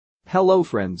Hello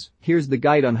friends, here's the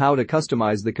guide on how to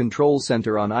customize the control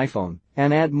center on iPhone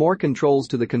and add more controls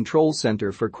to the control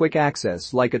center for quick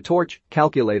access like a torch,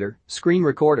 calculator, screen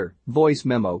recorder, voice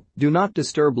memo, do not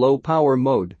disturb low power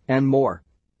mode, and more.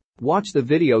 Watch the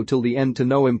video till the end to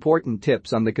know important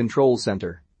tips on the control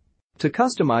center. To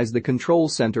customize the control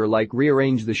center, like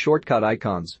rearrange the shortcut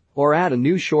icons or add a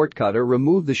new shortcut or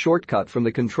remove the shortcut from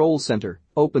the control center,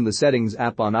 open the Settings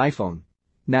app on iPhone.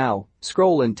 Now,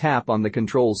 scroll and tap on the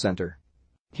control center.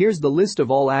 Here's the list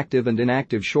of all active and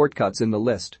inactive shortcuts in the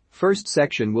list. First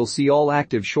section will see all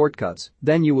active shortcuts,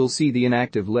 then you will see the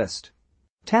inactive list.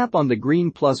 Tap on the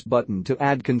green plus button to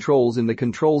add controls in the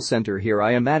control center. Here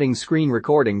I am adding screen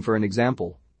recording for an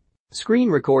example. Screen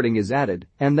recording is added,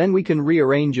 and then we can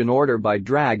rearrange an order by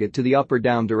drag it to the up or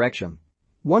down direction.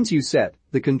 Once you set,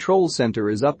 the control center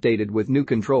is updated with new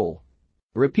control.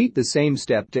 Repeat the same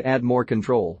step to add more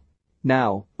control.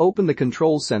 Now, open the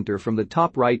control center from the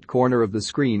top right corner of the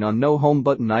screen on no home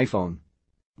button iPhone.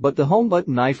 But the home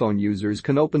button iPhone users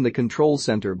can open the control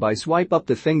center by swipe up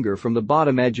the finger from the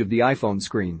bottom edge of the iPhone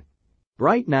screen.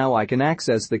 Right now I can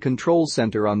access the control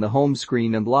center on the home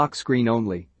screen and lock screen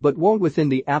only, but won't within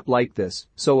the app like this,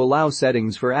 so allow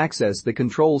settings for access the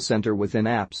control center within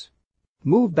apps.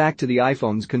 Move back to the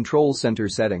iPhone's control center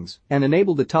settings and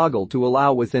enable the toggle to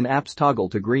allow within apps toggle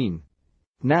to green.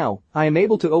 Now, I am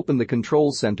able to open the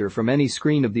control center from any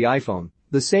screen of the iPhone.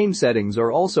 The same settings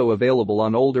are also available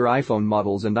on older iPhone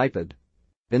models and iPad.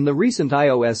 In the recent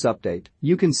iOS update,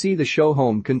 you can see the Show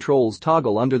Home Controls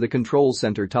toggle under the Control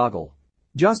Center toggle.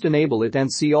 Just enable it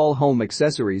and see all home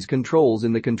accessories controls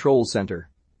in the control center.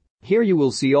 Here you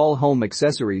will see all home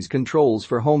accessories controls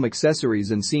for home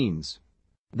accessories and scenes.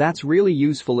 That's really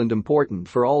useful and important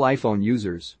for all iPhone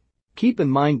users. Keep in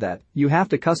mind that you have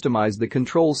to customize the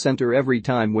control center every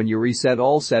time when you reset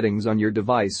all settings on your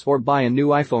device or buy a new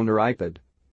iPhone or iPad.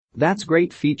 That's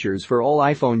great features for all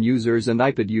iPhone users and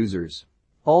iPad users.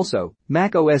 Also,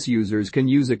 macOS users can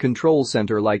use a control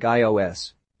center like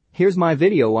iOS. Here's my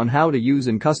video on how to use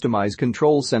and customize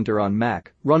control center on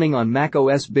Mac, running on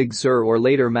macOS Big Sur or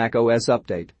later macOS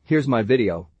update. Here's my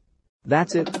video.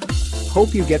 That's it.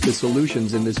 Hope you get the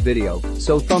solutions in this video,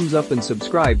 so thumbs up and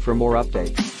subscribe for more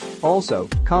updates. Also,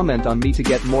 comment on me to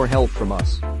get more help from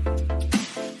us.